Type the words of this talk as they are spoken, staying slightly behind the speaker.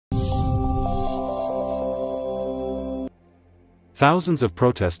Thousands of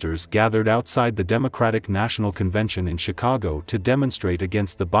protesters gathered outside the Democratic National Convention in Chicago to demonstrate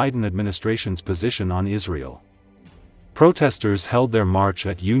against the Biden administration's position on Israel. Protesters held their march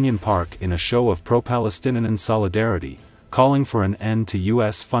at Union Park in a show of pro-Palestinian solidarity, calling for an end to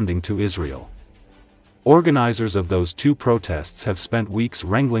U.S. funding to Israel. Organizers of those two protests have spent weeks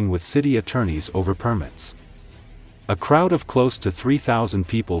wrangling with city attorneys over permits. A crowd of close to 3,000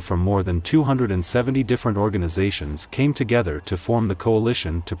 people from more than 270 different organizations came together to form the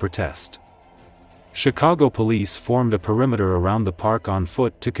coalition to protest. Chicago police formed a perimeter around the park on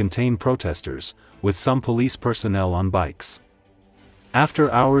foot to contain protesters, with some police personnel on bikes.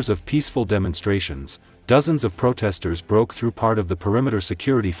 After hours of peaceful demonstrations, dozens of protesters broke through part of the perimeter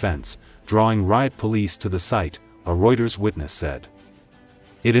security fence, drawing riot police to the site, a Reuters witness said.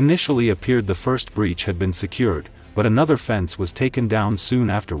 It initially appeared the first breach had been secured, but another fence was taken down soon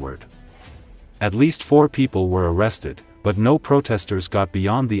afterward. At least 4 people were arrested, but no protesters got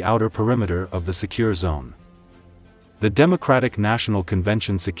beyond the outer perimeter of the secure zone. The Democratic National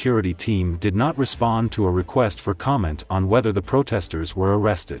Convention security team did not respond to a request for comment on whether the protesters were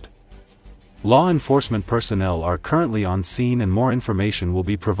arrested. Law enforcement personnel are currently on scene and more information will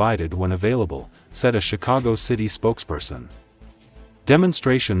be provided when available, said a Chicago city spokesperson.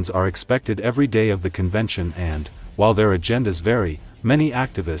 Demonstrations are expected every day of the convention and, while their agendas vary, many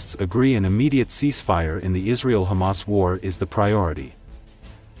activists agree an immediate ceasefire in the Israel-Hamas war is the priority.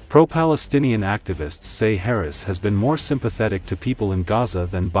 Pro-Palestinian activists say Harris has been more sympathetic to people in Gaza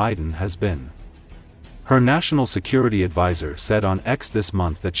than Biden has been. Her national security advisor said on X this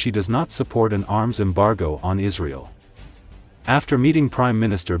month that she does not support an arms embargo on Israel. After meeting Prime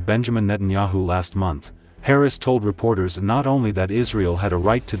Minister Benjamin Netanyahu last month, Harris told reporters not only that Israel had a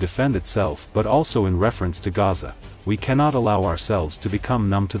right to defend itself but also in reference to Gaza, "We cannot allow ourselves to become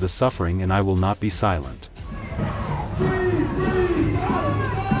numb to the suffering and I will not be silent."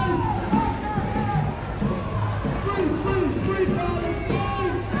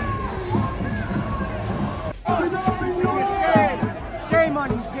 Shame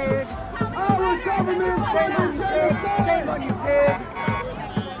on you, kid! Our government's fucking genocide! Shame on you, kid!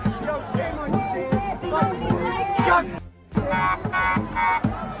 Yo, shame on you, kid! Shut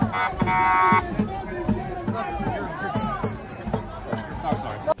Oh,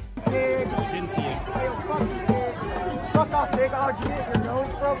 sorry. pig! Didn't see it. Hey, yo, fuck you, pig! Fuck off, pig! Oh, you get your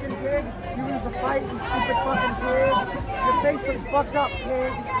nose broken, pig! You lose the fight, you stupid fucking pig! Your face looks fucked up,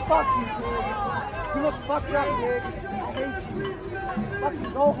 pig! Fuck you, pig! You look fucked up, pig! I hate you! Fucking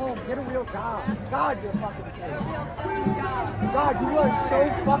go home, get a real job! God, you're fucking pig! God, you are so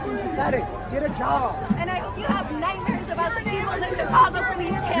fucking pathetic! Get a job! And I hope you have nightmares about the people that Chicago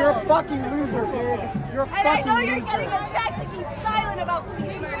police killed. You're a fucking loser, pig! You're a And I fucking know you're loser! getting a check to keep silent about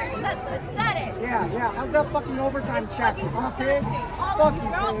police murders. That's pathetic. Yeah, how's that fucking overtime check, huh, pig? All Fuck of you, you,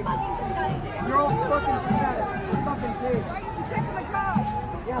 you're all pig! fucking pathetic. You're all fucking pathetic! Fucking pig! Why are you protecting the cops?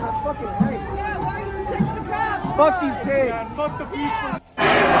 Yeah, that's fucking right! Yeah, why are you protecting the cops? Fuck these pigs! Fuck the people.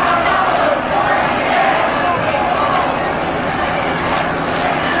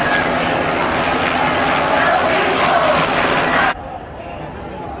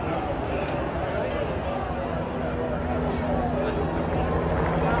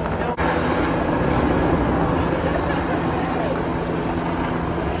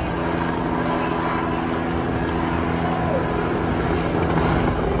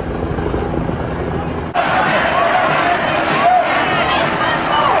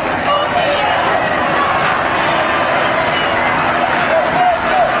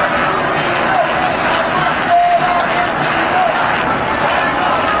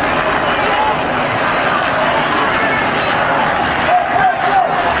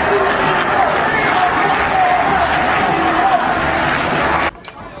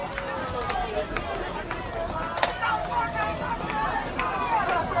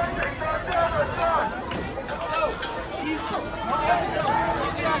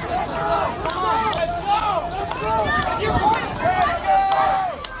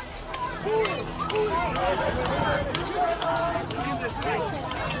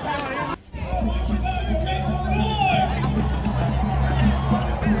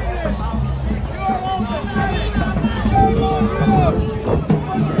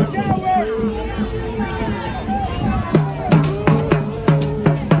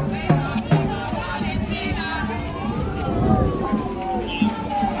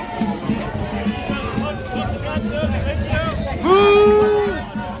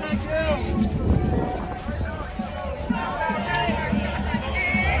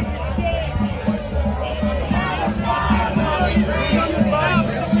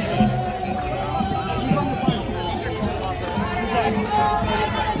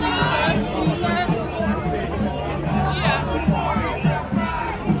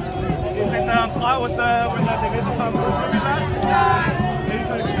 out with the division Tom Cruise movie back?